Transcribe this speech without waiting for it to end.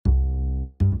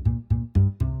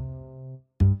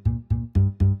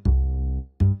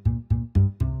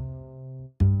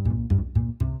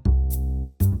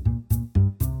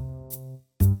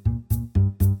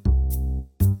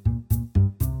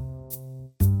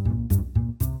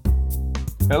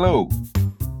Hello,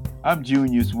 I'm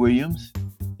Junius Williams,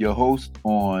 your host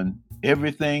on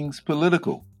Everything's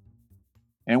Political.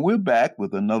 And we're back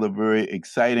with another very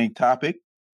exciting topic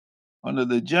under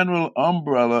the general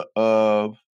umbrella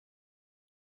of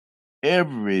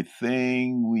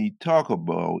everything we talk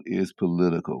about is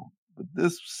political. But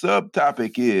this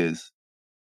subtopic is,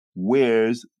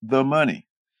 where's the money?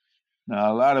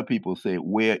 Now, a lot of people say,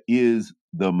 where is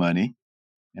the money?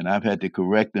 And I've had to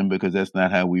correct them because that's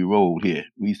not how we roll here.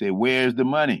 We say, where's the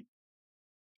money?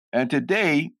 And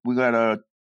today we got a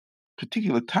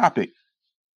particular topic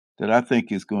that I think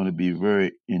is going to be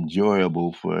very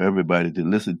enjoyable for everybody to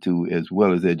listen to as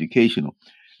well as educational.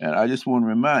 And I just want to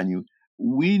remind you,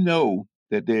 we know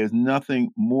that there's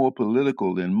nothing more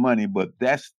political than money, but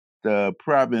that's the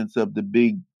province of the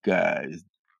big guys.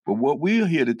 But what we're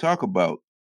here to talk about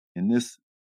in this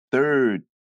third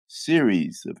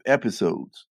series of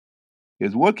episodes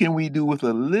is what can we do with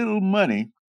a little money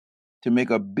to make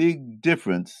a big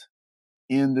difference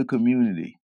in the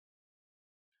community.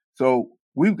 So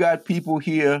we've got people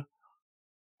here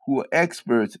who are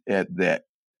experts at that,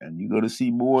 and you're going to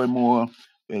see more and more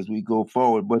as we go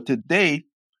forward. But today,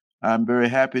 I'm very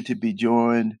happy to be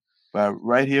joined by,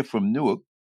 right here from Newark,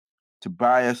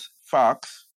 Tobias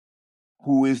Fox,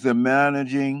 who is the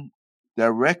managing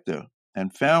director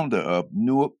and founder of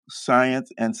Newark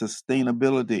Science and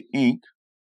Sustainability, Inc.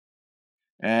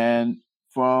 And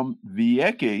from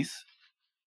Vieques,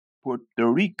 Puerto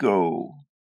Rico,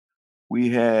 we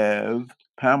have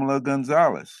Pamela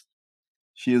Gonzalez.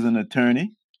 She is an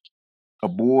attorney, a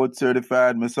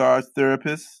board-certified massage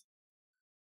therapist,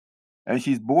 and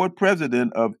she's board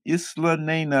president of Isla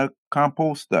Nena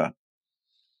Composta,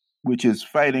 which is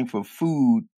fighting for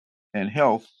food and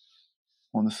health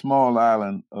on the small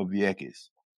island of Vieques.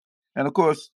 And of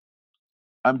course,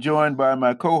 I'm joined by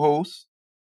my co-host,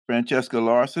 Francesca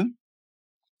Larson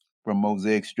from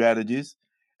Mosaic Strategies.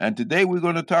 And today we're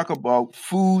going to talk about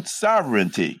food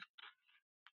sovereignty.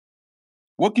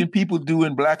 What can people do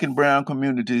in Black and brown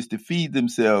communities to feed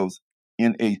themselves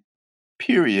in a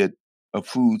period of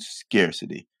food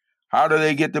scarcity? How do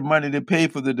they get the money to pay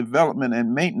for the development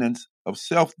and maintenance of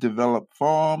self-developed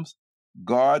farms,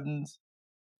 gardens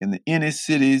in the inner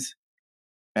cities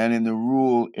and in the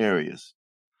rural areas?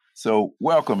 So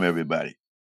welcome, everybody.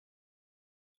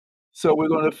 So we're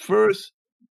going to first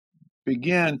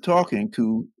begin talking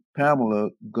to Pamela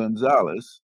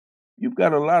Gonzalez. You've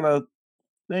got a lot of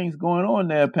things going on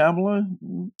there, Pamela.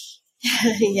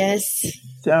 Yes.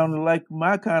 Sounding like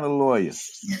my kind of lawyer.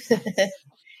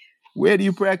 Where do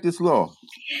you practice law?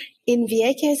 In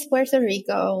Vieques, Puerto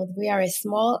Rico. We are a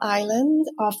small island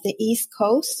off the east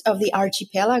coast of the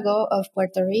archipelago of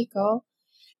Puerto Rico.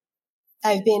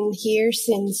 I've been here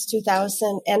since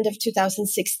end of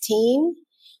 2016.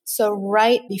 So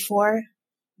right before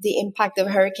the impact of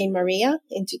Hurricane Maria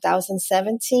in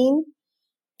 2017.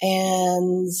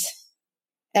 And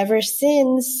ever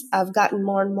since, I've gotten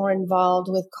more and more involved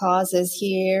with causes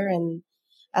here and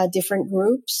different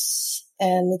groups.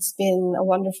 And it's been a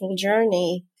wonderful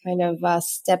journey, kind of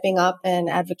stepping up and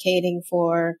advocating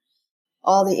for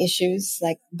all the issues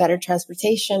like better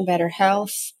transportation, better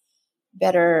health,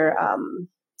 better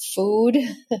food.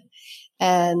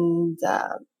 And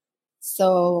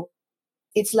so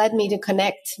it's led me to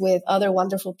connect with other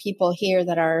wonderful people here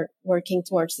that are working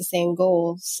towards the same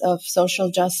goals of social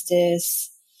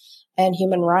justice and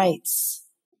human rights.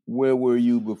 Where were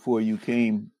you before you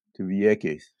came to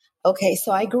Vieques? Okay,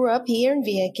 so I grew up here in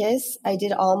Vieques. I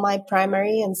did all my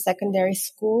primary and secondary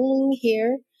schooling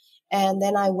here. And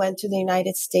then I went to the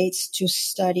United States to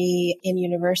study in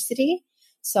university.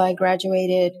 So I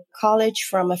graduated college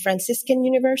from a Franciscan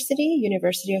university,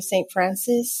 University of St.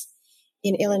 Francis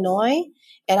in Illinois.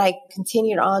 And I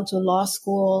continued on to law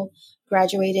school,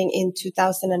 graduating in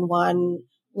 2001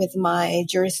 with my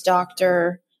Juris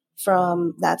Doctor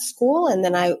from that school. And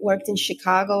then I worked in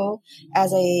Chicago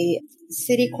as a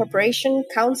city corporation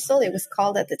counsel. It was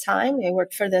called at the time. I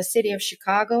worked for the city of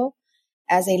Chicago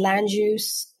as a land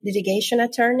use litigation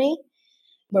attorney,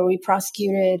 where we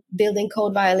prosecuted building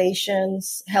code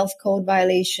violations, health code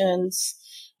violations,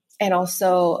 and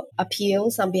also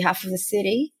appeals on behalf of the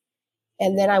city.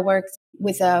 And then I worked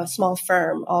with a small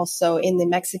firm also in the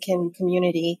Mexican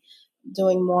community,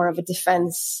 doing more of a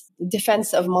defense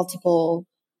of multiple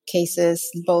cases,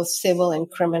 both civil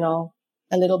and criminal,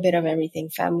 a little bit of everything,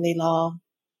 family law.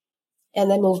 And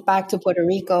then moved back to Puerto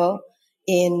Rico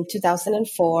in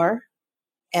 2004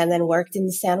 and then worked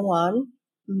in San Juan,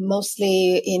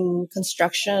 mostly in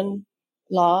construction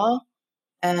law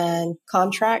and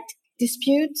contract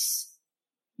disputes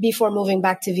before moving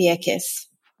back to Vieques.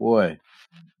 Boy,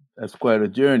 that's quite a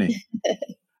journey.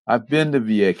 I've been to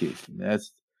Vieques.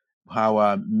 That's how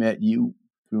I met you,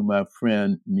 through my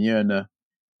friend Myrna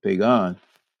Pagan.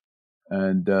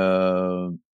 And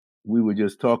we were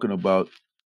just talking about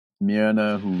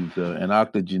Myrna, who's an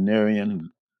octogenarian who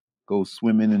goes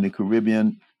swimming in the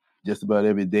Caribbean just about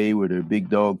every day with her big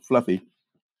dog Fluffy.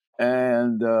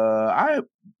 And I'm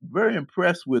very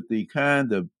impressed with the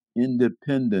kind of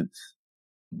independence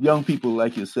young people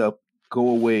like yourself go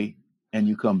away and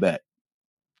you come back.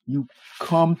 You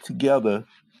come together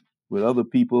with other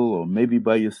people or maybe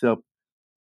by yourself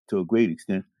to a great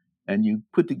extent, and you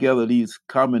put together these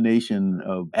combination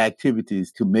of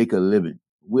activities to make a living.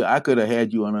 I could have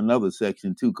had you on another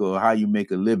section too, called how you make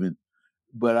a living,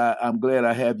 but I'm glad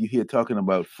I have you here talking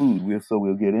about food. So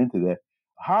we'll get into that.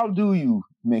 How do you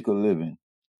make a living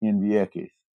in Vieques?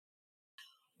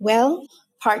 Well,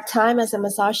 part-time as a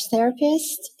massage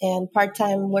therapist and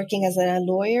part-time working as a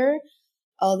lawyer.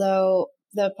 Although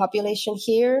the population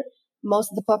here,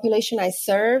 most of the population I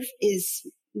serve is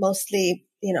mostly,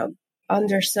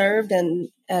 underserved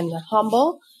and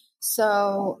humble.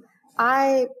 So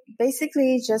I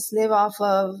basically just live off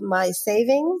of my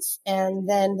savings and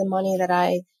then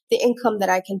the income that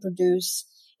I can produce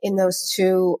in those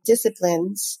two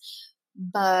disciplines.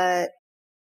 But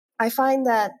I find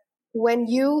that when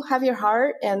you have your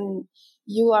heart and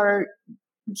you are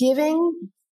giving,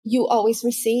 you always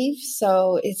receive.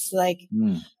 So it's like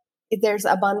there's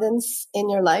abundance in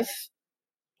your life,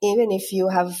 even if you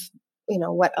have,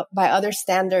 what by other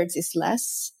standards is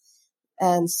less.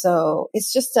 And so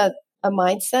it's just a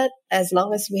mindset, as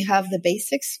long as we have the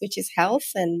basics, which is health.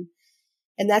 And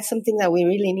that's something that we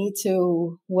really need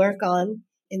to work on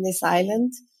in this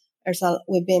island.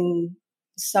 We've been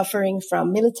suffering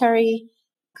from military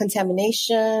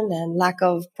contamination and lack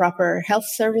of proper health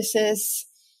services.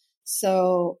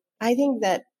 So I think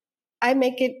that I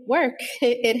make it work.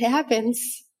 It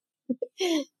happens.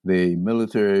 The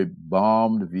military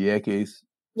bombed Vieques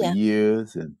for Yeah.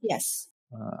 years, and Yes.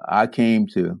 I came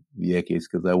to Vieques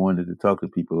because I wanted to talk to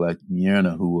people like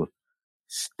Myrna who were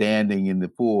standing in the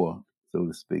fore, so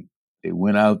to speak. They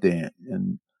went out there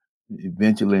and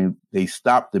eventually they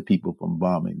stopped the people from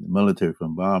bombing, the military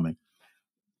from bombing.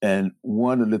 And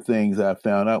one of the things I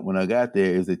found out when I got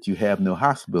there is that you have no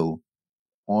hospital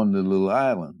on the little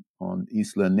island, on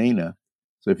Isla Nena.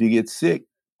 So if you get sick,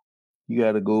 you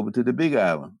got to go over to the big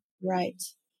island. Right.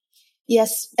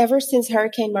 Yes. Ever since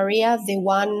Hurricane Maria, the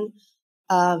one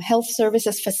health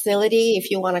services facility,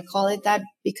 if you want to call it that,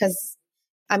 because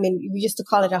we used to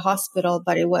call it a hospital,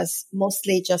 but it was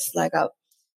mostly just like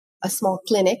a small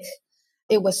clinic.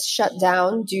 It was shut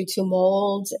down due to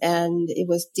mold, and it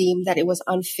was deemed that it was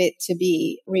unfit to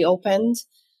be reopened.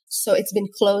 So it's been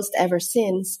closed ever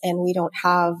since, and we don't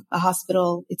have a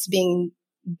hospital. It's being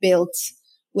built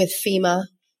with FEMA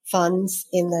funds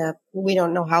we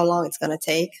don't know how long it's going to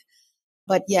take.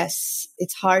 But yes,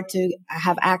 it's hard to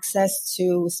have access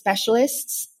to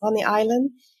specialists on the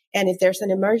island. And if there's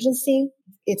an emergency,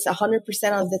 it's 100%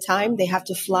 of the time they have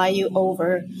to fly you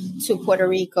over to Puerto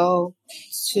Rico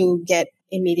to get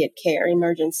immediate care,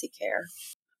 emergency care.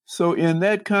 So in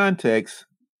that context,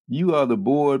 you are the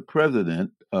board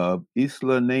president of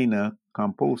Isla Nena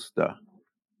Composta,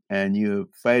 and you're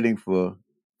fighting for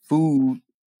food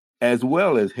as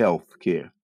well as health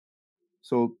care.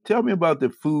 So tell me about the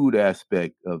food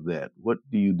aspect of that. What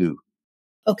do you do?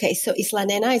 Okay, so Isla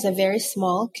Nena is a very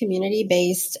small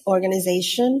community-based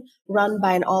organization run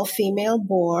by an all-female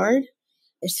board.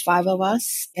 There's 5 of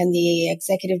us and the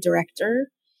executive director.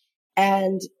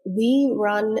 And we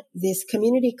run this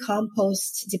community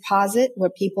compost deposit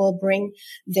where people bring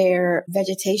their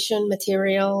vegetation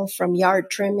material from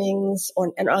yard trimmings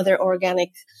and other organic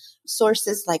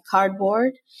sources like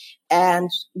cardboard. And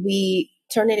we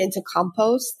turn it into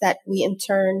compost that we in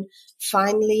turn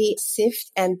finally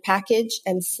sift and package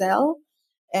and sell.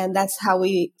 And that's how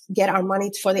we get our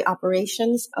money for the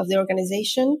operations of the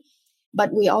organization.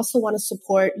 But we also want to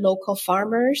support local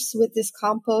farmers with this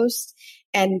compost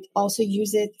and also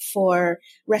use it for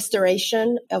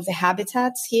restoration of the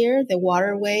habitats here, the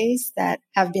waterways that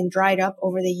have been dried up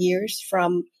over the years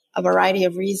from a variety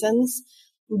of reasons.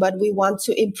 But we want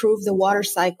to improve the water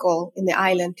cycle in the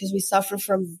island because we suffer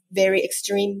from very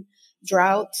extreme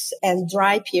droughts and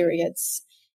dry periods.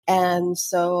 And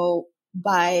so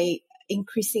by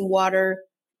increasing water,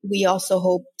 we also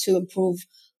hope to improve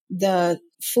the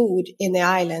food in the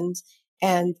island.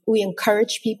 And we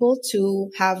encourage people to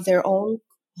have their own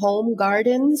home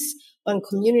gardens and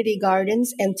community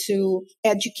gardens and to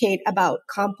educate about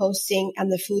composting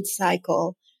and the food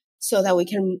cycle so that we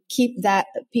can keep that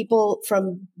people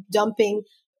from dumping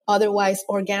otherwise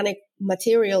organic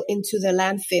material into the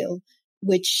landfill.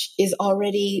 which is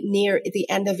already near the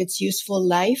end of its useful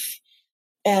life.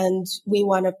 And we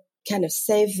want to kind of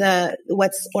save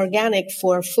what's organic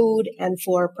for food and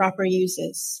for proper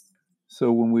uses.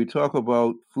 So when we talk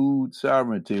about food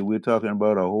sovereignty, we're talking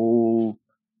about a whole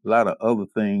lot of other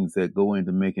things that go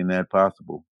into making that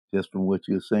possible, just from what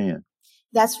you're saying.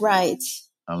 That's right.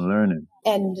 I'm learning.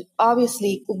 And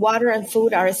obviously, water and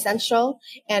food are essential.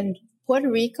 And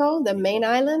Puerto Rico, the main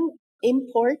island,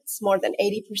 imports more than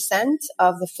 80%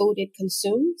 of the food it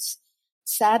consumes.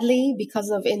 Sadly, because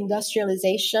of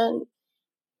industrialization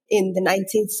in the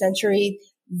 19th century,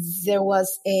 there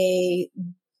was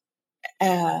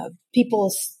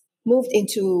people moved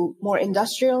into more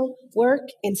industrial work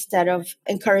instead of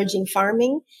encouraging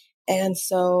farming. And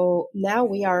so now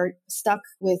we are stuck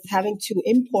with having to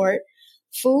import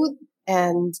food.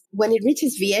 And when it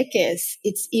reaches Vieques,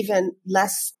 it's even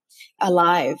less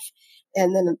alive.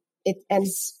 And then it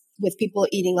ends with people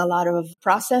eating a lot of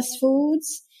processed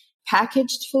foods,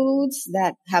 packaged foods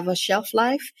that have a shelf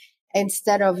life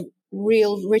instead of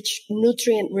real rich,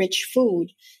 nutrient rich food.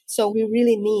 So we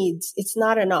really it's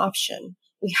not an option.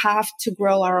 We have to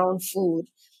grow our own food.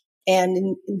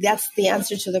 And that's the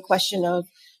answer to the question of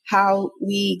how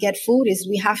we get food is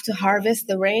we have to harvest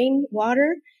the rain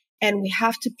water and we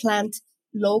have to plant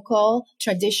local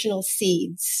traditional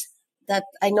seeds. That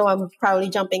I know I'm probably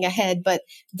jumping ahead, but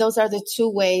those are the two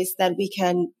ways that we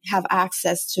can have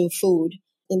access to food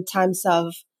in times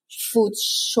of food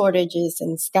shortages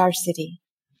and scarcity.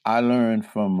 I learned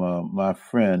from my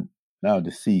friend, now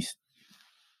deceased,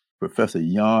 Professor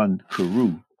Jan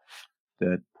Carew,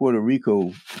 that Puerto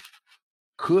Rico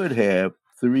could have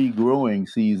 3 growing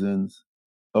seasons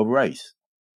of rice.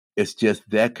 It's just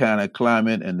that kind of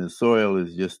climate, and the soil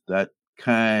is just that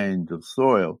kind of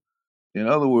soil. In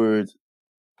other words,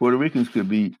 Puerto Ricans could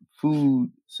be food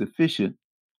sufficient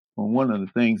on one of the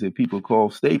things that people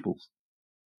call staples.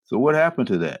 So what happened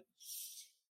to that?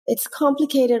 It's a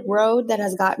complicated road that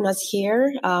has gotten us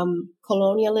here.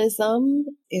 Colonialism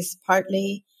is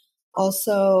partly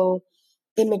also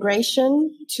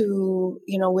immigration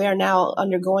we are now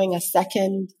undergoing a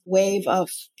second wave of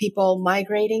people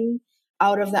migrating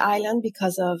out of the island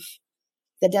because of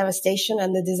the devastation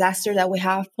and the disaster that we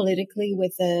have politically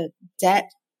with the debt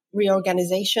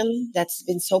reorganization that's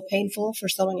been so painful for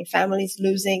so many families,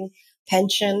 losing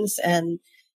pensions and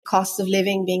cost of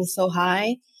living being so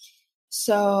high.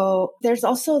 So there's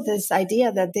also this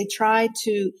idea that they tried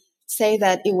to say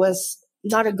that it was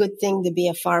not a good thing to be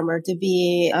a farmer, to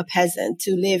be a peasant,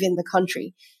 to live in the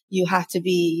country. You have to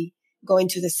be going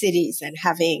to the cities and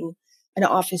having an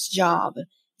office job.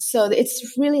 So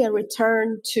it's really a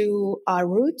return to our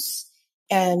roots.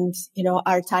 And,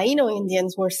 our Taino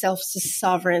Indians were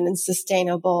self-sovereign and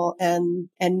sustainable and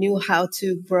knew how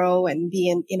to grow and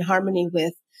be in harmony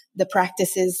with the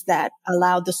practices that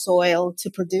allowed the soil to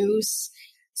produce.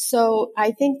 So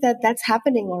I think that that's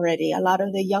happening already. A lot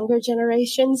of the younger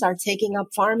generations are taking up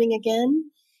farming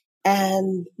again,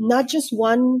 and not just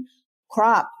one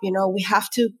crop. We have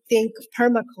to think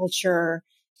permaculture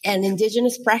and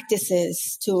indigenous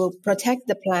practices to protect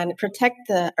the planet, protect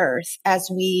the earth as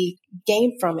we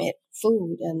gain from it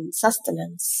food and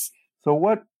sustenance. So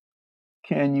what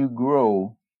can you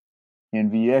grow in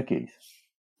Vieques?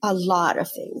 A lot of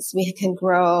things. We can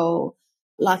grow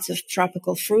lots of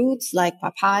tropical fruits like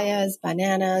papayas,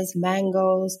 bananas,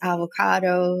 mangoes,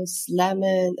 avocados,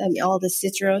 lemon, all the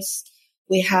citrus.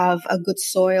 We have a good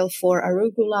soil for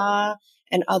arugula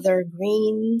and other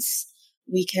greens.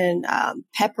 We can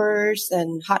peppers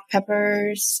and hot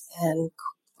peppers and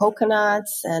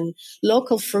coconuts and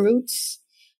local fruits.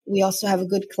 We also have a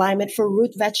good climate for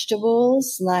root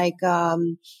vegetables like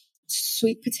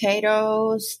sweet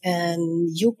potatoes and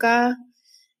yuca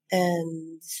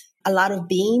and a lot of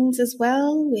beans as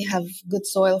well. We have good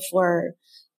soil for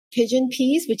pigeon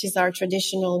peas, which is our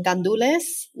traditional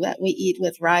gandules that we eat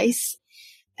with rice.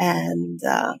 And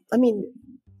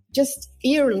just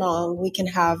year long, we can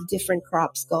have different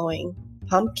crops going,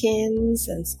 pumpkins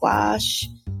and squash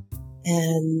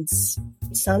and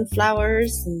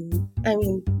sunflowers.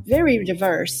 And very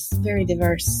diverse, very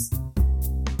diverse.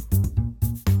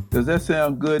 Does that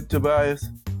sound good, Tobias?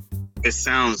 It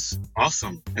sounds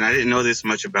awesome. And I didn't know this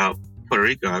much about Puerto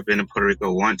Rico. I've been in Puerto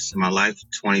Rico once in my life,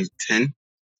 2010.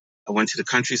 I went to the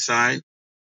countryside,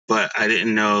 but I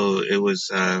didn't know it was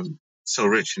so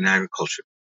rich in agriculture.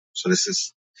 So this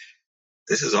is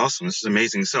awesome. This is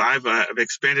amazing. So I've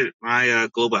expanded my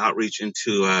global outreach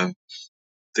into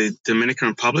the Dominican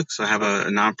Republic. So I have a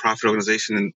nonprofit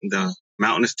organization in the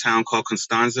mountainous town called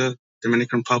Constanza,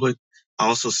 Dominican Republic. I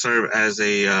also serve as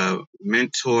a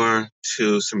mentor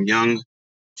to some young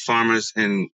farmers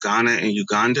in Ghana and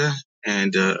Uganda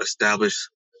and established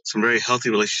some very healthy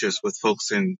relationships with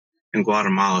folks in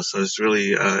Guatemala. So it's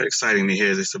really exciting to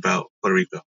hear this about Puerto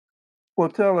Rico. Well,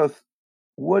 tell us,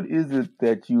 what is it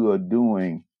that you are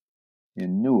doing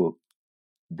in Newark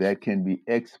that can be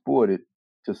exported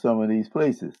to some of these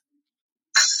places?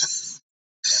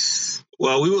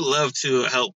 Well, we would love to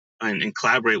help and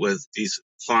collaborate with these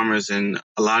farmers in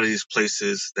a lot of these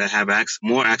places that have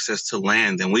more access to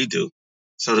land than we do.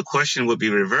 So the question would be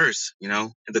reversed,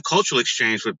 the cultural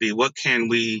exchange would be, what can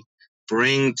we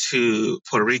bring to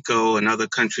Puerto Rico and other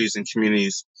countries and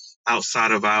communities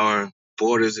outside of our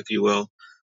borders, if you will?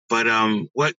 But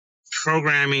what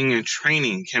programming and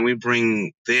training can we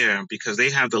bring there? Because they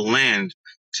have the land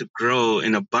to grow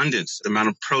in abundance, the amount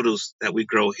of produce that we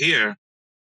grow here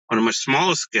on a much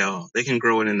smaller scale, they can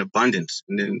grow it in abundance.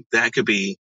 And then that could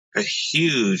be a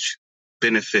huge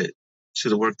benefit to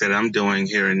the work that I'm doing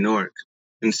here in Newark.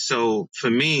 And so for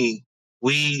me,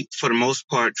 we, for the most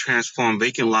part, transform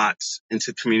vacant lots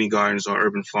into community gardens or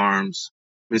urban farms.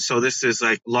 And so this is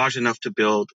like large enough to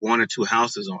build 1 or 2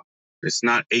 houses on. It's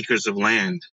not acres of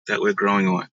land that we're growing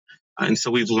on. And so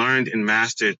we've learned and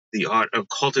mastered the art of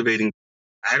cultivating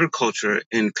agriculture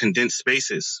in condensed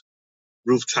spaces,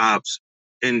 rooftops,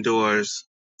 indoors,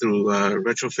 through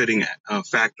retrofitting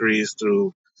factories,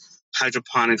 through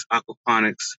hydroponics,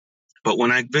 aquaponics. But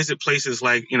when I visit places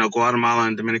like, Guatemala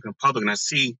and Dominican Republic, and I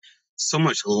see so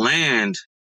much land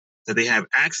that they have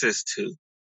access to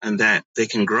and that they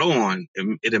can grow on,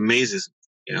 it amazes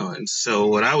me, And so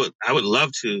what I would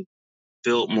love to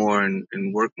build more and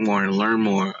work more and learn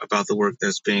more about the work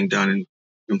that's being done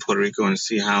in Puerto Rico and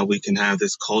see how we can have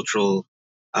this cultural,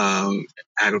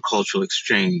 agricultural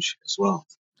exchange as well.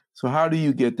 So how do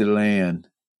you get the land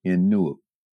in Newark?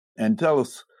 And tell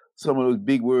us some of those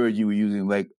big words you were using,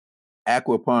 like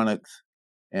aquaponics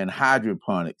and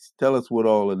hydroponics. Tell us what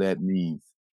all of that means.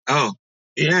 Oh,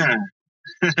 yeah.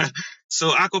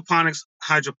 So aquaponics,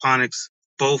 hydroponics,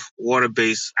 both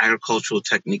water-based agricultural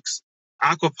techniques.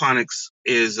 Aquaponics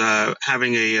is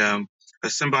having a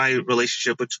symbiotic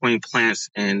relationship between plants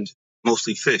and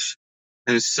mostly fish.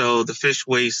 And so the fish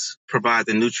waste provide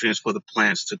the nutrients for the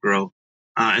plants to grow.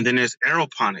 And then there's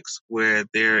aeroponics, where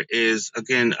there is,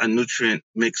 again, a nutrient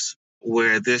mix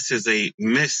where this is a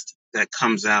mist that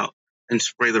comes out and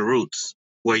spray the roots,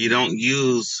 where you don't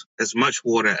use as much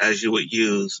water as you would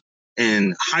use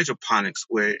in hydroponics,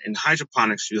 where in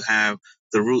hydroponics you have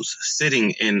the roots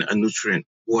sitting in a nutrient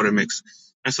water mix.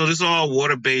 And so this is all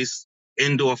water-based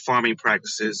indoor farming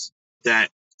practices that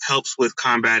helps with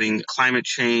combating climate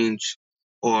change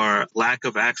or lack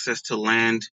of access to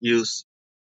land use.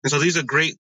 And so these are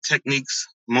great techniques.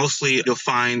 Mostly you'll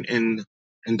find in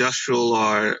industrial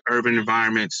or urban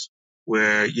environments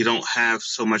where you don't have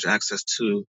so much access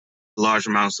to large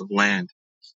amounts of land.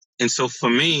 And so for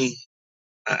me,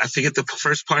 I forget the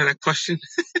first part of that question.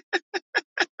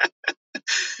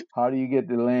 How do you get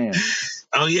the land?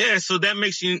 Oh, yeah. So that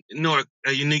makes Newark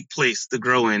a unique place to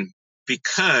grow in,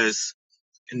 because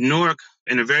Newark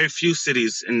and a very few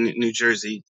cities in New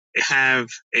Jersey have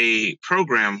a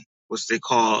program, which they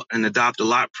call an adopt a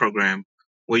lot program,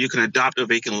 where you can adopt a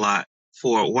vacant lot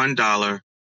for $1.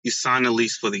 You sign a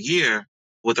lease for the year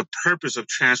with a purpose of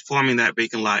transforming that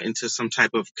vacant lot into some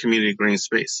type of community green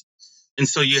space. And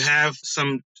so you have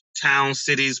some towns,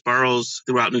 cities, boroughs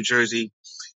throughout New Jersey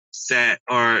that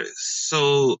are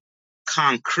so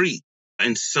concrete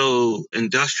and so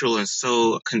industrial and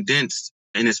so condensed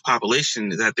in its population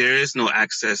that there is no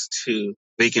access to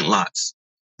vacant lots.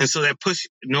 And so that puts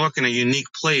Newark in a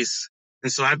unique place.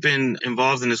 And so I've been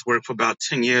involved in this work for about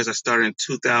 10 years. I started in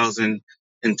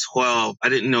 2012. I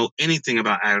didn't know anything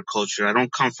about agriculture. I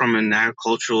don't come from an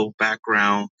agricultural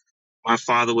background. My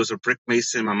father was a brick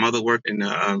mason. My mother worked in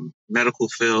the medical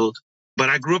field. But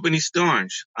I grew up in East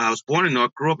Orange. I was born in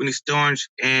Newark, grew up in East Orange,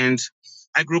 and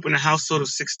I grew up in a household of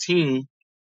 16.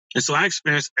 And so I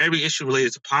experienced every issue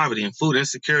related to poverty, and food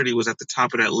insecurity was at the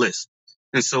top of that list.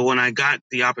 And so when I got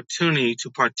the opportunity to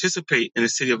participate in the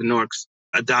city of Newark's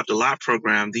Adopt a Lot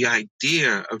program, the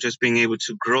idea of just being able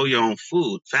to grow your own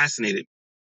food fascinated me.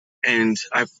 And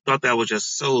I thought that was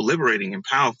just so liberating and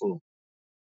powerful.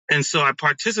 And so I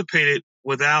participated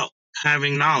without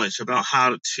having knowledge about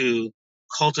how to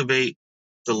cultivate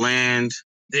the land,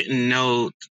 didn't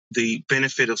know the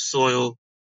benefit of soil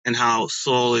and how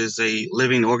soil is a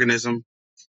living organism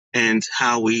and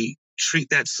how we treat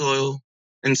that soil.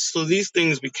 And so these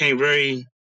things became very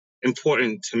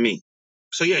important to me.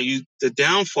 So yeah, the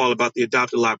downfall about the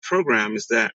Adopt a Lot program is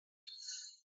that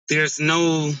there's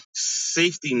no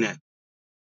safety net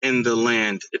in the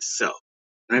land itself,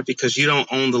 right? Because you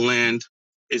don't own the land.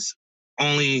 It's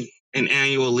only an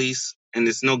annual lease, and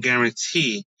there's no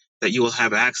guarantee that you will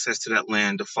have access to that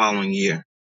land the following year.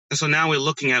 And so now we're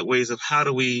looking at ways of how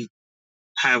do we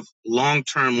have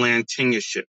long-term land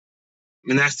tenureship.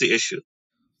 And that's the issue.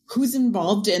 Who's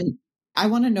involved in? I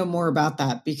want to know more about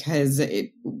that, because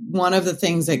one of the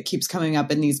things that keeps coming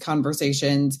up in these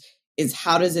conversations is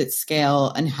how does it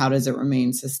scale and how does it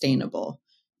remain sustainable?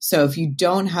 So if you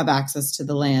don't have access to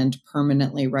the land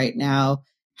permanently right now,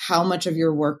 how much of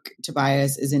your work,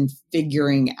 Tobias, is in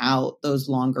figuring out those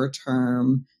longer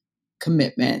term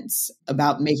commitments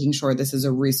about making sure this is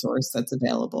a resource that's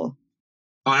available?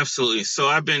 Oh, absolutely. So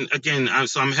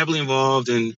I'm heavily involved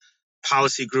in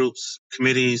policy groups,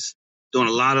 committees, doing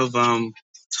a lot of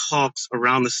talks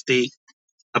around the state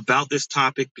about this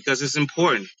topic because it's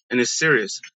important and it's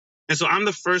serious. And so I'm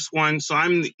the first one. So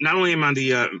not only am I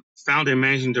the founder and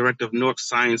managing director of Newark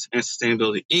Science and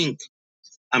Sustainability, Inc.,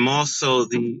 I'm also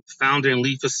the founder and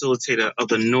lead facilitator of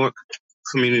the Newark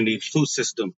Community Food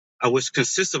System, which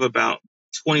consists of about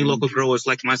 20 local growers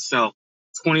like myself,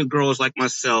 20 growers like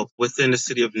myself within the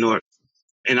city of Newark.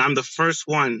 And I'm the first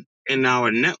one in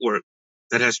our network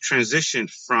that has transitioned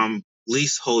from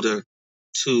leaseholder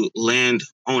to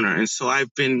landowner. And so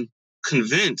I've been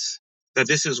convinced that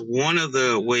this is one of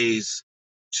the ways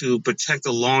to protect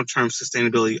the long-term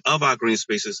sustainability of our green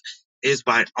spaces is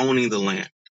by owning the land.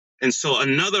 And so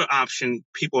another option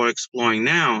people are exploring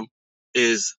now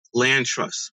is land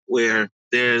trust, where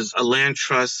there's a land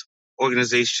trust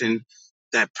organization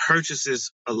that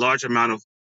purchases a large amount of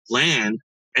land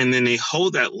and then they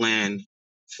hold that land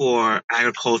for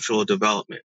agricultural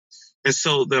development. And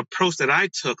so the approach that I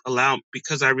took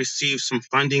because I received some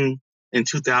funding in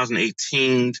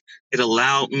 2018, it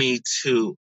allowed me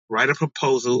to write a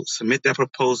proposal, submit that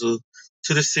proposal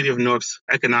to the City of Newark's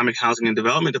Economic Housing and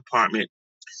Development Department,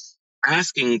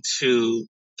 asking to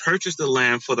purchase the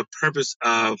land for the purpose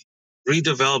of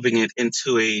redeveloping it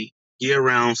into a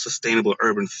year-round sustainable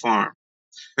urban farm.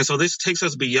 And so this takes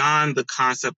us beyond the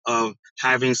concept of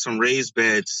having some raised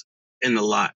beds in the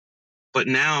lot, but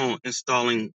now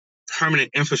installing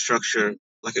permanent infrastructure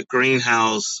like a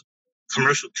greenhouse,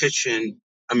 commercial kitchen,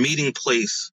 a meeting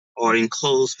place, or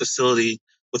enclosed facility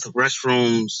with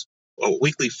restrooms, a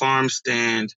weekly farm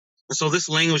stand. And so this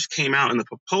language came out in the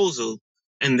proposal,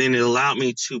 and then it allowed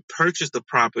me to purchase the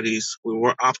properties. We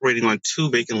were operating on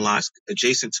 2 vacant lots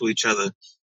adjacent to each other,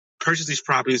 purchase these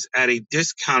properties at a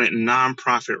discounted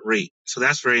nonprofit rate. So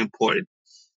that's very important.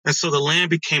 And so the land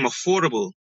became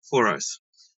affordable for us.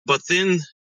 But then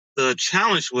the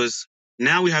challenge was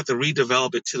now we have to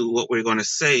redevelop it to what we're going to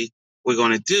say we're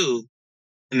going to do.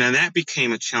 And then that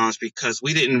became a challenge because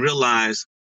we didn't realize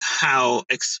how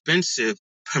expensive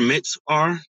permits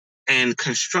are and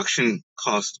construction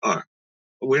costs are.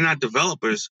 We're not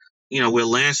developers, we're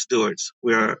land stewards,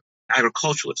 we're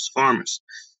agriculturalists, farmers.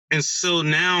 And so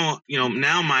now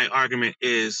my argument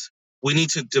is we need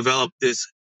to develop this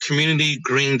community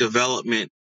green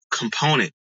development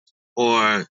component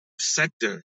or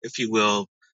sector, if you will,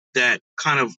 that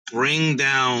kind of bring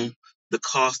down the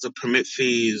cost of permit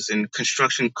fees and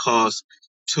construction costs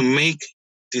to make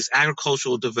these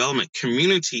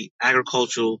community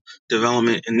agricultural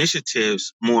development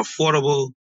initiatives more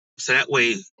affordable. So that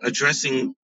way,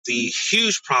 addressing the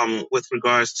huge problem with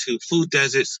regards to food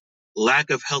deserts, lack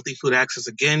of healthy food access.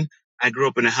 Again, I grew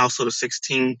up in a household of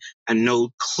 16. I know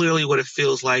clearly what it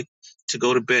feels like to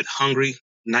go to bed hungry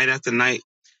night after night.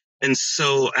 And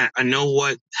so I know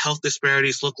what health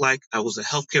disparities look like. I was a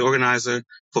healthcare organizer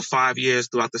for 5 years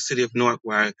throughout the city of Newark,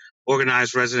 where I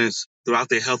organized residents throughout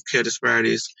their healthcare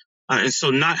disparities. And so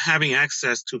not having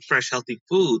access to fresh, healthy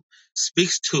food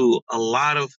speaks to a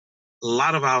lot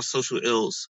of our social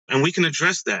ills. And we can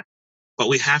address that, but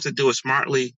we have to do it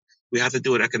smartly. We have to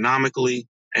do it economically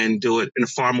and do it in a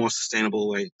far more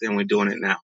sustainable way than we're doing it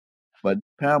now. But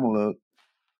Pamela,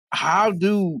 how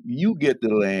do you get the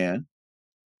land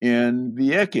in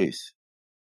Vieques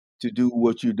to do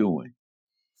what you're doing?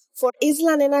 For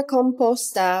Isla Nena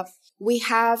Composta, we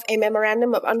have a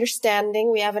memorandum of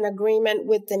understanding. We have an agreement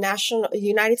with the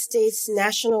United States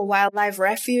National Wildlife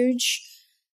Refuge,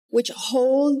 which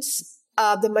holds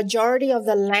the majority of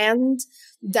the land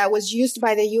that was used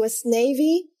by the U.S.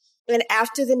 Navy. And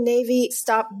after the Navy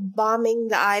stopped bombing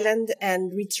the island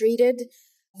and retreated,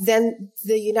 then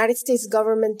the United States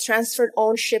government transferred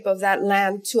ownership of that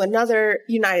land to another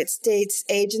United States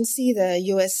agency, the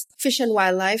U.S. Fish and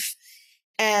Wildlife.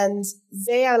 And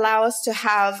they allow us to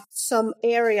have some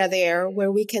area there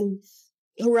where we can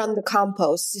run the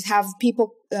compost, have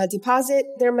people deposit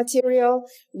their material,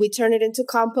 we turn it into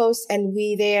compost, and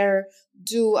we there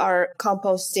do our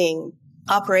composting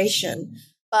operation.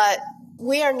 but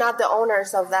we are not the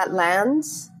owners of that land.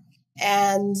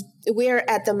 And we are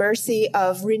at the mercy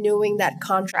of renewing that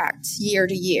contract year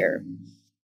to year.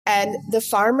 And the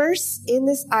farmers in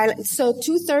this island, so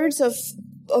 2/3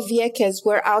 of Vieques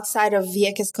were outside of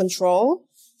Vieques control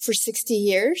for 60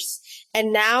 years.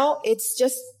 And now it's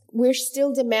just, we're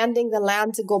still demanding the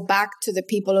land to go back to the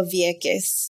people of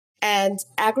Vieques. And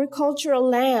agricultural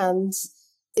land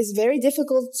is very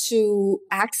difficult to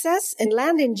access, and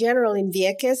land in general in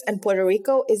Vieques and Puerto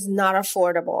Rico is not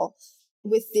affordable.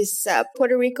 With this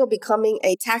Puerto Rico becoming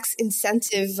a tax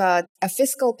incentive, a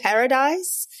fiscal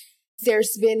paradise,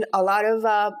 there's been a lot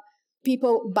of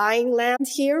people buying land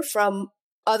here from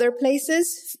other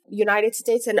places, United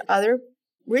States and other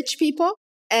rich people.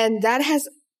 And that has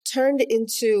turned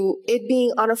into it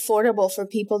being unaffordable for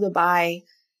people to buy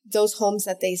those homes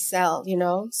that they sell,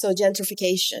 so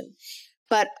gentrification.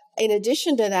 But in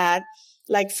addition to that,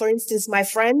 like for instance, my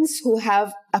friends who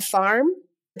have a farm,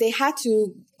 they had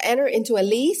to enter into a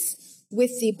lease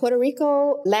with the Puerto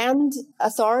Rico Land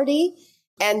Authority.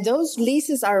 And those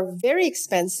leases are very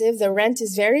expensive. The rent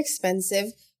is very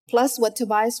expensive. Plus what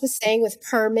Tobias was saying with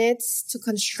permits to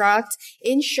construct,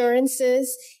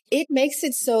 insurances, it makes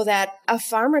it so that a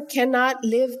farmer cannot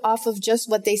live off of just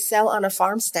what they sell on a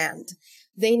farm stand.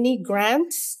 They need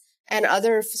grants and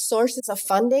other sources of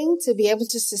funding to be able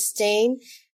to sustain.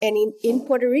 And in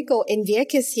Puerto Rico, in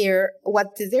Vieques here,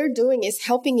 what they're doing is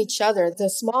helping each other. The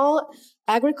small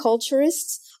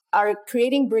agriculturists are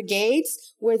creating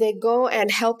brigades where they go and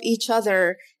help each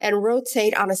other and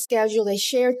rotate on a schedule. They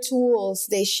share tools,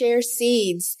 they share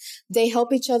seeds, they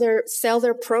help each other sell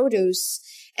their produce.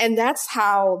 And that's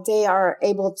how they are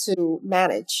able to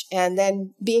manage. And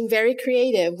then being very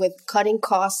creative with cutting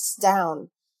costs down.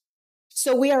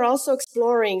 So we are also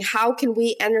exploring how can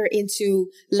we enter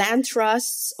into land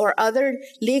trusts or other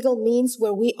legal means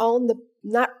where we own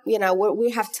where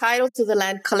we have title to the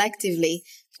land collectively,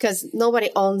 because nobody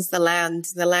owns the land.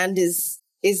 The land is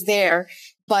there,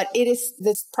 but it is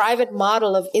this private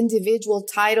model of individual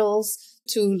titles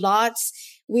to lots.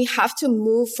 We have to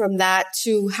move from that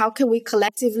to how can we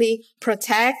collectively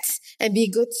protect and be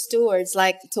good stewards,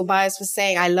 like Tobias was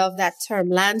saying. I love that term,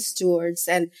 land stewards,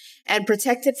 and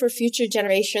protect it for future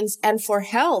generations and for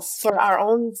health, for our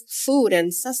own food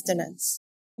and sustenance.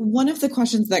 One of the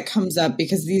questions that comes up,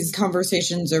 because these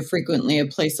conversations are frequently a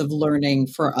place of learning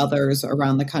for others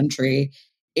around the country,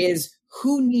 is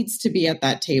who needs to be at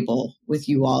that table with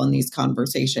you all in these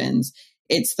conversations?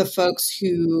 It's the folks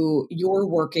who you're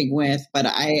working with, but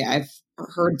I've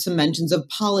heard some mentions of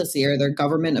policy. Are there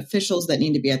government officials that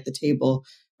need to be at the table?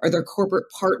 Are there corporate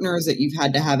partners that you've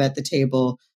had to have at the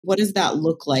table? What does that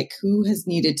look like? Who has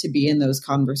needed to be in those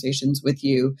conversations with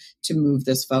you to move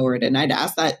this forward? And I'd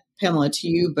ask that, Pamela, to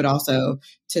you, but also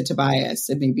to Tobias.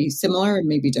 It may be similar and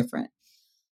maybe different.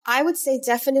 I would say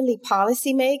definitely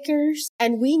policymakers,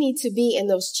 and we need to be in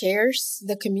those chairs.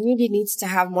 The community needs to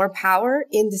have more power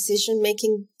in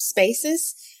decision-making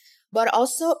spaces, but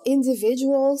also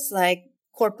individuals like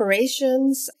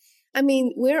corporations. I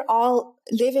mean, we're all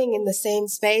living in the same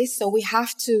space, so we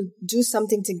have to do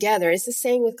something together. It's the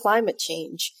same with climate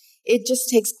change. It just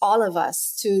takes all of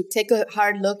us to take a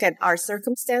hard look at our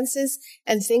circumstances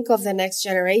and think of the next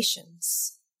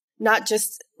generations. Not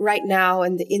just right now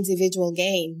and the individual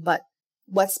gain, but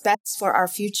what's best for our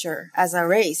future as a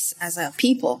race, as a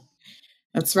people.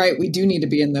 That's right. We do need to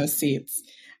be in those seats.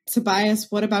 Tobias,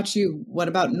 what about you? What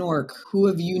about Newark? Who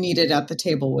have you needed at the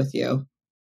table with you?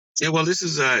 Yeah, well, this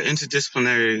is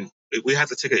interdisciplinary. We have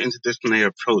to take an interdisciplinary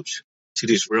approach to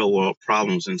these real world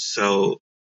problems. And so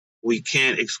we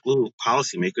can't exclude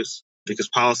policymakers, because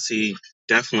policy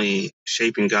definitely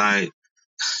shape and guide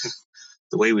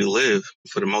the way we live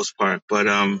for the most part. But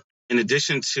in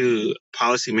addition to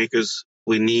policymakers,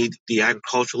 we need the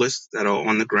agriculturalists that are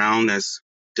on the ground that's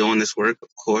doing this work, of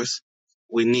course.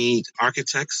 We need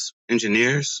architects,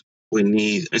 engineers. We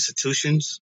need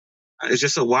institutions. It's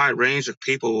just a wide range of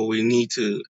people we need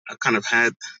to kind of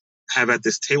have at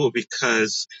this table,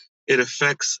 because it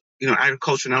affects,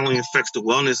 agriculture not only affects the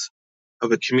wellness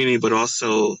of a community, but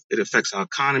also it affects our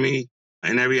economy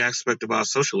and every aspect of our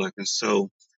social life. And so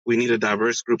we need a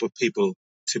diverse group of people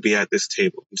to be at this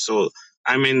table. And so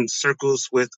I'm in circles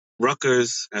with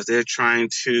Rutgers as they're trying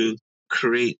to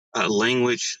create a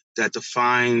language that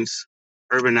defines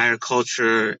urban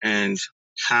agriculture and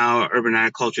how urban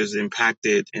agriculture is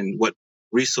impacted and what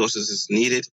resources is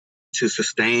needed to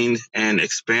sustain and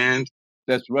expand.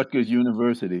 That's Rutgers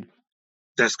University.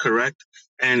 That's correct.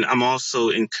 And I'm also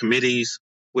in committees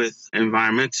with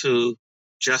environmental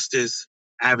justice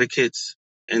advocates.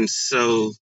 And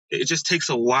so it just takes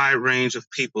a wide range of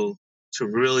people to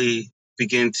really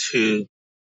begin to,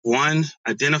 one,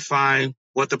 identify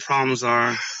what the problems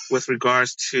are with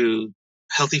regards to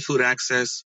healthy food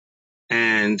access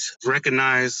and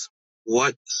recognize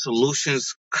what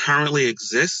solutions currently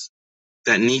exist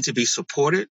that need to be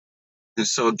supported. And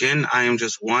so again, I am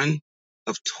just one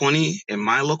of 20 in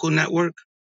my local network,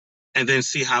 and then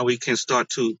see how we can start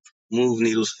to move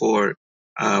needles forward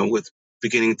with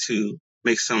beginning to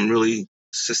make some really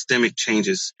systemic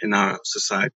changes in our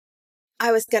society.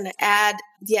 I was going to add,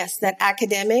 yes, that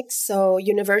academics, so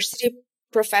university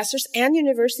professors and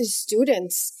university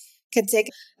students can take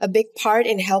a big part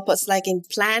and help us, like in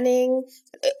planning,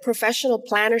 professional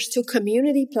planners to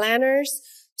community planners,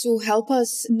 to help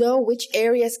us know which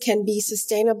areas can be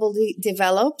sustainably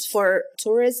developed for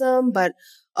tourism, but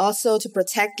also to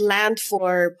protect land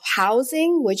for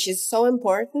housing, which is so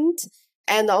important,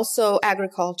 and also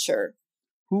agriculture.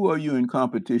 Who are you in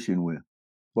competition with,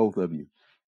 both of you?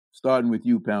 Starting with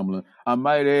you, Pamela. I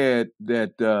might add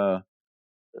that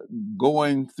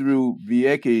going through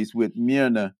Vieques with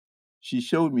Myrna, she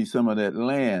showed me some of that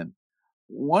land.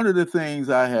 One of the things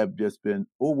I have just been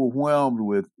overwhelmed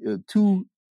with two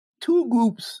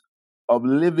groups of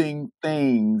living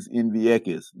things in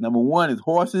Vieques. Number one is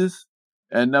horses,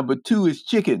 and number two is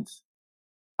chickens.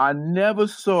 I never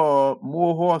saw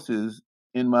more horses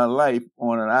in my life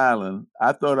on an island.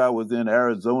 I thought I was in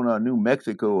Arizona or New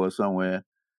Mexico or somewhere,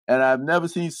 and I've never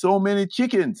seen so many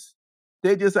chickens.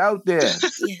 They're just out there,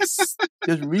 Yes.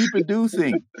 just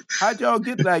reproducing. How'd y'all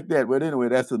get like that? But anyway,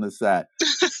 that's an aside.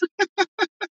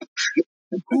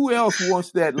 Who else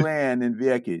wants that land in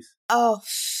Vieques? Oh,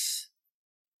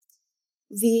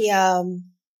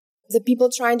 the people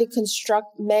trying to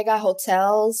construct mega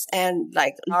hotels and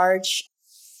like large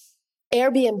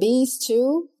Airbnbs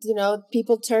too,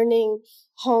 people turning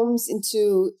homes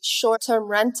into short-term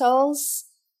rentals.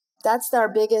 That's our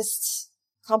biggest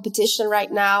competition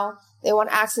right now. They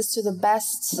want access to the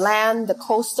best land, the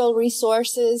coastal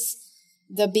resources,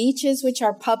 the beaches, which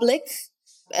are public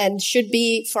and should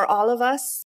be for all of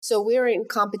us. So we're in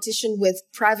competition with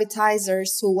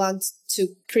privatizers who want to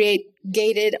create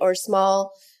gated or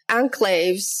small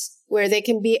enclaves where they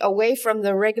can be away from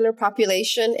the regular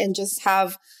population and just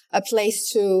have a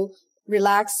place to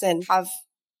relax and have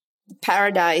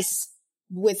paradise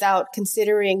without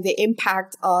considering the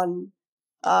impact on,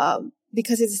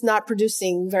 because it's not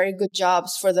producing very good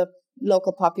jobs for the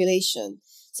local population.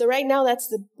 So right now,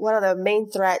 that's one of the main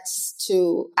threats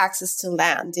to access to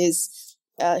land is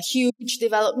huge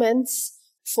developments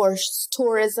for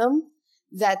tourism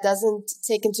that doesn't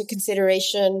take into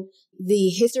consideration the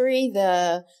history,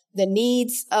 the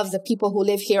needs of the people who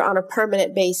live here on a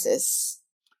permanent basis.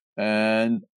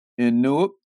 And in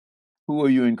Newark, who are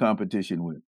you in competition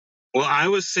with? Well, I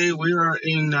would say we are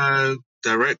in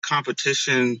direct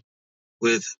competition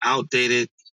with outdated,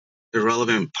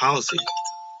 irrelevant policy,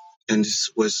 and this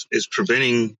is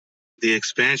preventing the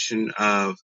expansion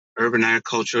of urban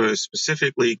agriculture,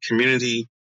 specifically community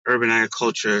urban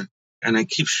agriculture. And I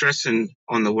keep stressing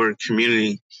on the word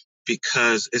community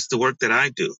because it's the work that I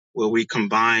do, where we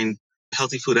combine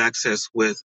healthy food access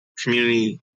with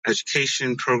community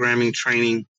education, programming,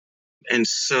 training. And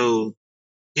so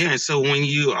when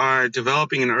you are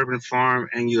developing an urban farm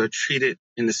and you are treated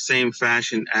in the same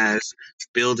fashion as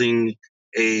building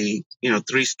a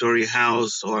 3-story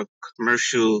house or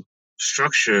commercial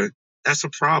structure, that's a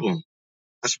problem.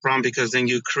 That's a problem because then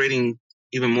you're creating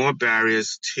even more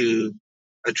barriers to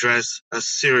address a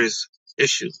serious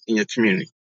issue in your community.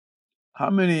 How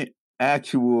many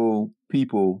actual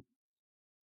people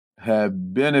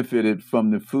have benefited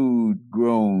from the food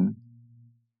grown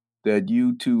that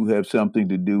you two have something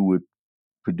to do with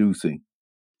producing?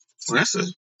 Well,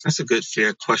 that's a good,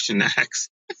 fair question to ask.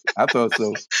 I thought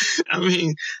so. I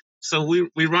mean, so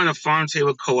we run a farm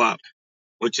table co-op,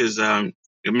 which is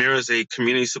it mirrors a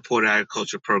community supported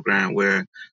agriculture program where,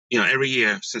 every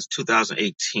year since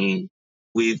 2018,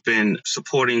 we've been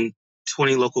supporting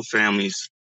 20 local families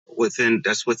within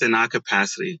our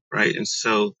capacity, right? And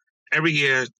so every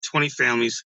year, 20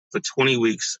 families for 20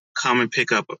 weeks come and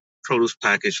pick up a produce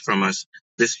package from us.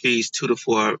 This feeds 2 to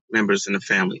 4 members in the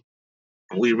family.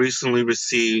 We recently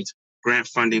received grant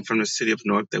funding from the city of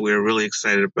Newark that we're really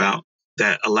excited about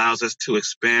that allows us to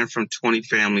expand from 20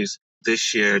 families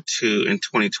this year to, in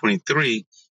 2023,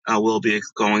 we'll be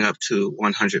going up to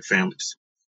 100 families.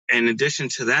 In addition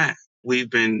to that, we've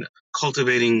been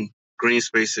cultivating green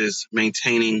spaces,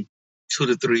 maintaining 2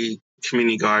 to 3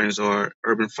 community gardens or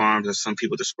urban farms, as some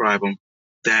people describe them,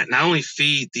 that not only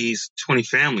feed these 20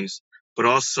 families, but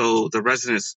also the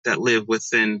residents that live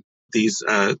within these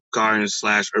gardens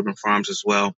 / urban farms as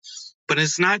well. But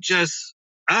it's not just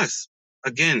us.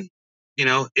 Again,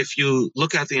 If you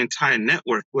look at the entire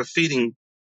network, we're feeding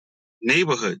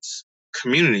neighborhoods,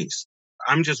 communities.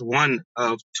 I'm just one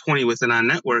of 20 within our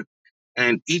network,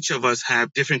 and each of us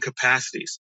have different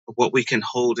capacities of what we can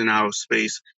hold in our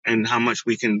space and how much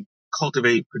we can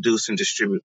cultivate, produce, and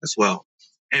distribute as well.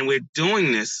 And we're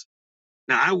doing this.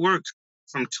 Now, I worked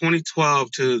from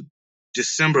 2012 to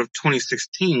December of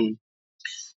 2016.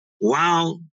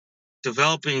 While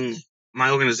developing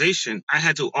my organization, I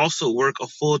had to also work a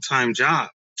full-time job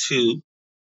to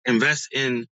invest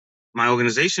in my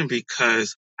organization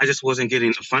because I just wasn't getting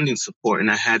the funding support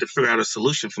and I had to figure out a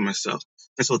solution for myself.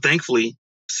 And so thankfully,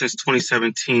 since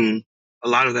 2017, a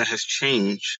lot of that has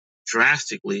changed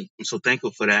drastically. I'm so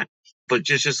thankful for that. But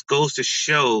just goes to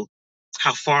show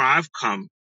how far I've come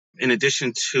in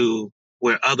addition to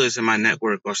where others in my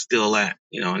network are still at,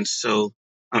 and so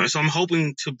I'm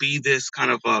hoping to be this kind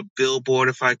of a billboard,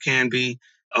 if I can be,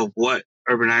 of what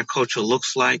urban agriculture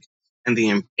looks like and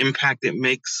the impact it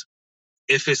makes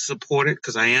if it's supported,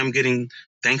 because I am getting,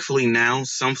 thankfully now,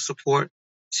 some support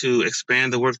to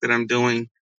expand the work that I'm doing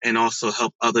and also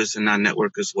help others in our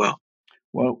network as well.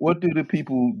 Well, what do the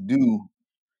people do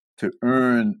to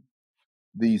earn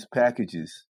these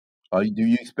packages? Do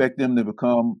you expect them to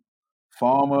become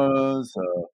farmers?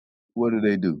 What do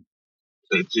they do?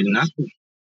 They do nothing.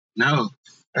 No,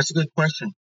 that's a good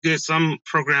question. There's some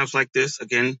programs like this.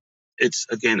 It's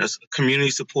a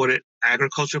community-supported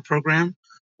agriculture program.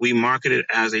 We market it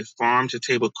as a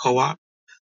farm-to-table co-op.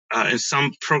 And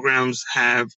some programs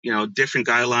have, different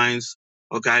guidelines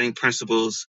or guiding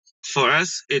principles. For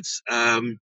us, it's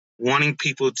wanting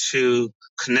people to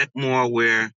connect more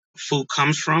where food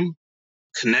comes from,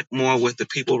 connect more with the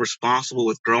people responsible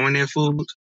with growing their food.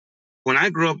 When I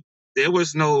grew up, there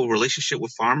was no relationship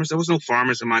with farmers. There was no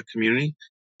farmers in my community.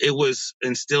 It was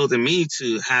instilled in me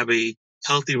to have a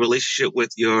healthy relationship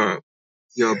with your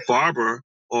barber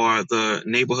or the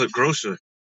neighborhood grocer.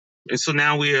 And so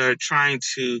now we are trying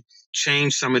to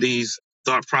change some of these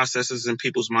thought processes in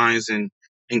people's minds and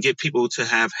get people to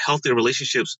have healthier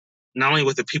relationships, not only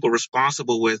with the people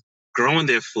responsible with growing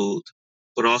their food,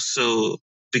 but also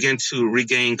begin to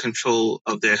regain control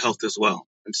of their health as well.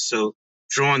 And so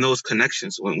drawing those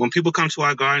connections. When people come to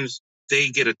our gardens, they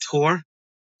get a tour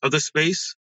of the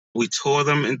space. We tour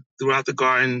them throughout the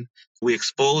garden. We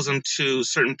expose them to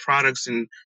certain products and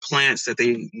plants that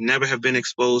they never have been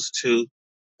exposed to.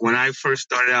 When I first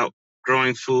started out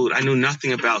growing food, I knew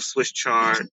nothing about Swiss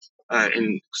chard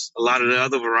and a lot of the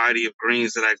other variety of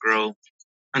greens that I grow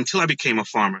until I became a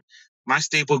farmer. My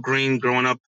staple green growing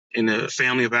up in a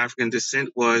family of African descent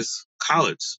was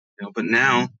collards, but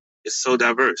now it's so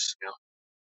diverse.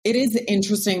 It is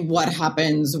interesting what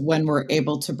happens when we're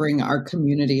able to bring our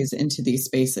communities into these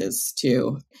spaces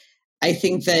too. I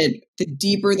think that the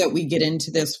deeper that we get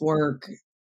into this work,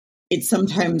 it's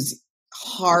sometimes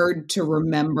hard to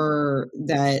remember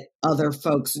that other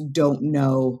folks don't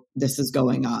know this is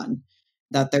going on,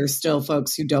 that there's still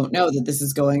folks who don't know that this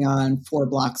is going on 4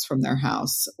 blocks from their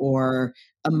house or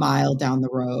a mile down the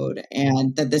road,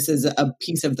 and that this is a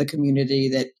piece of the community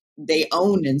that they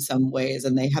own in some ways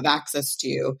and they have access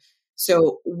to.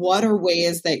 So what are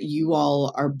ways that you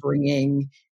all are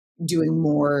doing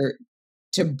more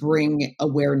to bring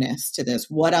awareness to this?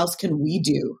 What else can we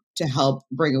do to help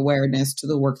bring awareness to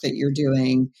the work that you're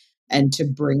doing and to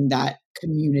bring that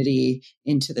community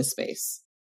into the space?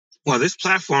 Well, this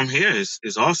platform here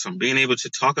is awesome. Being able to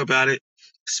talk about it,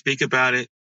 speak about it.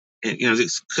 And,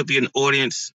 this could be an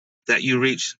audience that you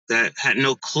reach that had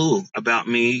no clue about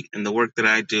me and the work that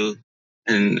I do,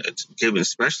 and given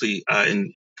especially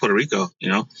in Puerto Rico,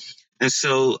 And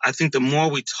so I think the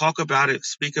more we talk about it,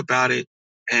 speak about it,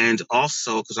 and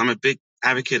also because I'm a big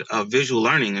advocate of visual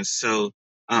learning, and so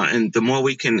and the more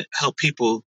we can help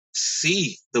people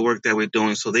see the work that we're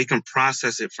doing, so they can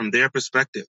process it from their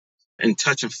perspective and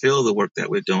touch and feel the work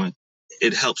that we're doing,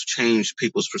 it helps change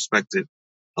people's perspective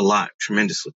a lot,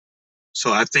 tremendously.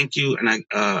 So I thank you, and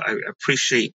I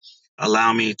appreciate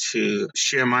allowing me to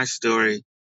share my story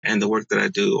and the work that I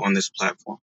do on this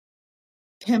platform.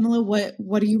 Pamela,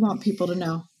 what do you want people to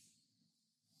know?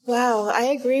 Wow, I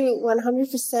agree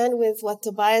 100% with what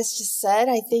Tobias just said.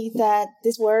 I think that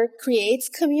this work creates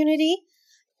community.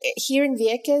 Here in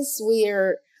Vieques,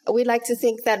 we like to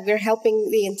think that we're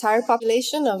helping the entire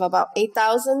population of about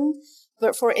 8,000.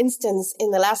 But for instance,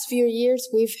 in the last few years,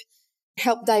 we've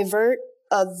helped divert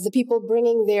the people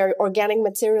bringing their organic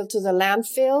material to the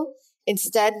landfill.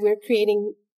 Instead, we're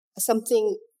creating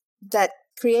something that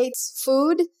creates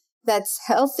food that's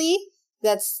healthy,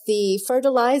 that's the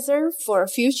fertilizer for our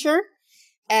future.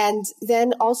 And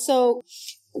then also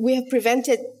we have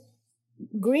prevented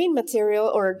green material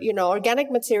or,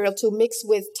 organic material to mix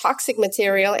with toxic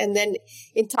material and then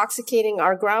intoxicating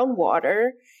our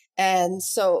groundwater. And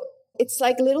so it's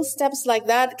like little steps like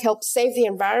that help save the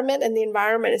environment, and the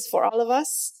environment is for all of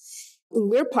us.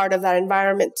 We're part of that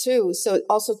environment too. So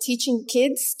also teaching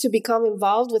kids to become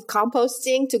involved with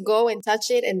composting, to go and touch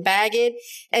it and bag it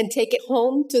and take it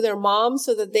home to their mom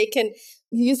so that they can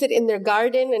use it in their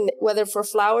garden, and whether for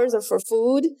flowers or for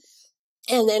food.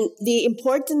 And then the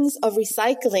importance of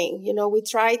recycling.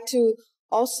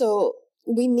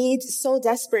 We need so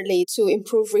desperately to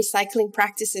improve recycling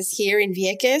practices here in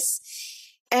Vieques.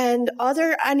 And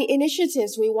other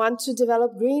initiatives, we want to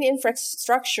develop green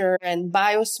infrastructure and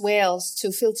bioswales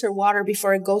to filter water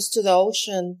before it goes to the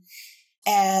ocean,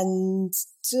 and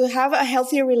to have a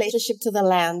healthier relationship to the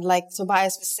land, like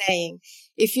Tobias was saying.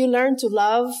 If you learn to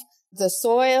love the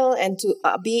soil and to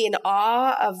be in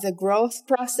awe of the growth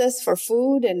process for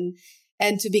food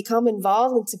and to become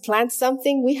involved and to plant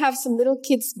something. We have some little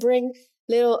kids bring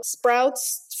little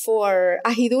sprouts for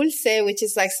ají dulce, which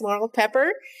is like small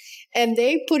pepper, and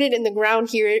they put it in the ground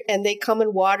here and they come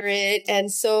and water it.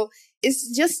 And so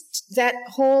it's just that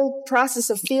whole process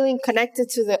of feeling connected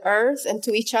to the earth and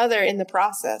to each other in the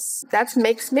process. That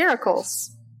makes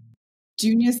miracles.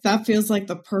 Junius, that feels like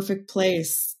the perfect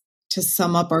place to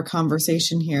sum up our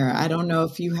conversation here. I don't know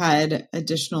if you had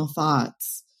additional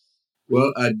thoughts.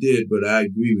 Well, I did, but I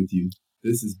agree with you.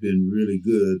 This has been really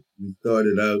good. We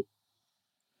started out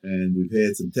and we've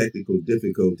had some technical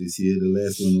difficulties here, the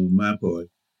last one on my part.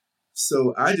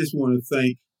 So I just want to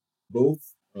thank both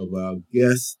of our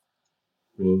guests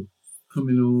for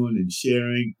coming on and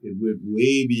sharing. It went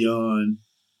way beyond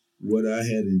what I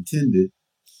had intended.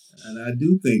 And I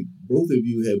do think both of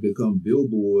you have become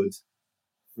billboards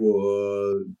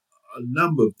for a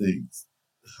number of things.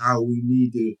 How we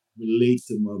need to relate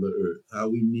to Mother Earth, how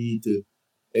we need to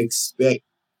expect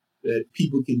that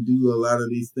people can do a lot of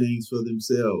these things for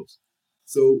themselves.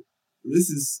 So this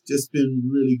has just been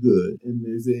really good. And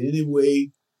is there any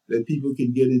way that people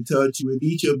can get in touch with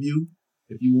each of you?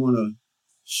 If you want to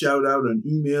shout out an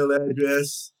email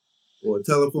address or a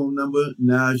telephone number,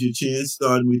 now's your chance,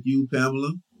 starting with you,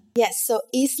 Pamela. Yes, so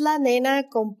Isla Nena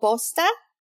Composta,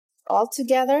 all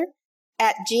together,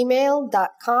 at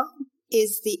gmail.com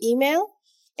is the email.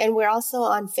 And we're also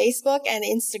on Facebook and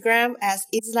Instagram as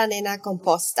Isla Nena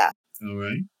Composta. All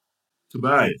right.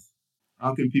 Tobias,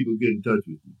 how can people get in touch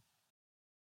with you?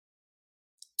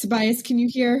 Tobias, can you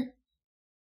hear?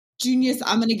 Junius,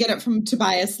 I'm going to get it from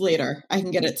Tobias later. I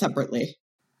can get it separately.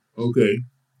 Okay.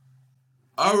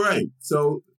 All right.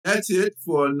 So that's it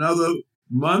for another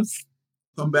month.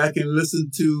 Come back and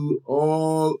listen to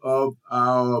all of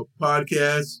our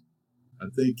podcasts. I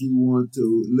think you want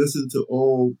to listen to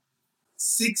all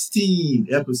 16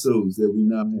 episodes that we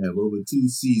now have over 2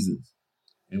 seasons.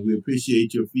 And we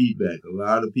appreciate your feedback. A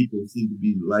lot of people seem to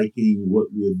be liking what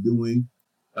we're doing.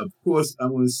 Of course, I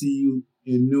want to see you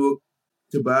in Newark,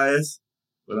 Tobias,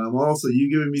 but you're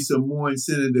giving me some more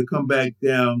incentive to come back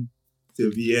down to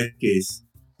Vieques,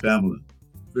 Pamela.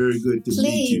 Very good to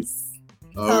meet you.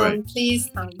 All right. Please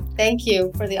come. Thank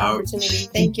you for the opportunity.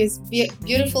 Thank you. It's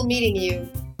beautiful meeting you.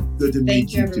 Good to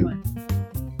meet you, everyone.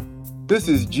 This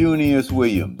is Junius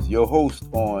Williams, your host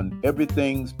on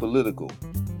Everything's Political.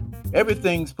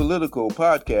 Everything's Political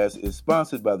podcast is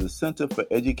sponsored by the Center for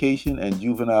Education and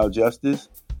Juvenile Justice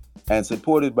and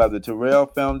supported by the Terrell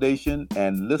Foundation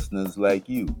and listeners like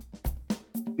you.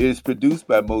 It is produced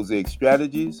by Mosaic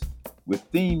Strategies with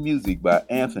theme music by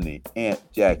Anthony Ant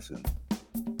Jackson.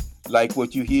 Like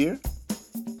what you hear?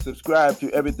 Subscribe to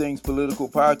Everything's Political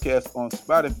podcast on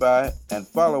Spotify and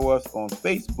follow us on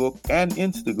Facebook and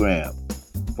Instagram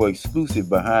for exclusive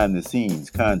behind-the-scenes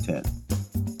content.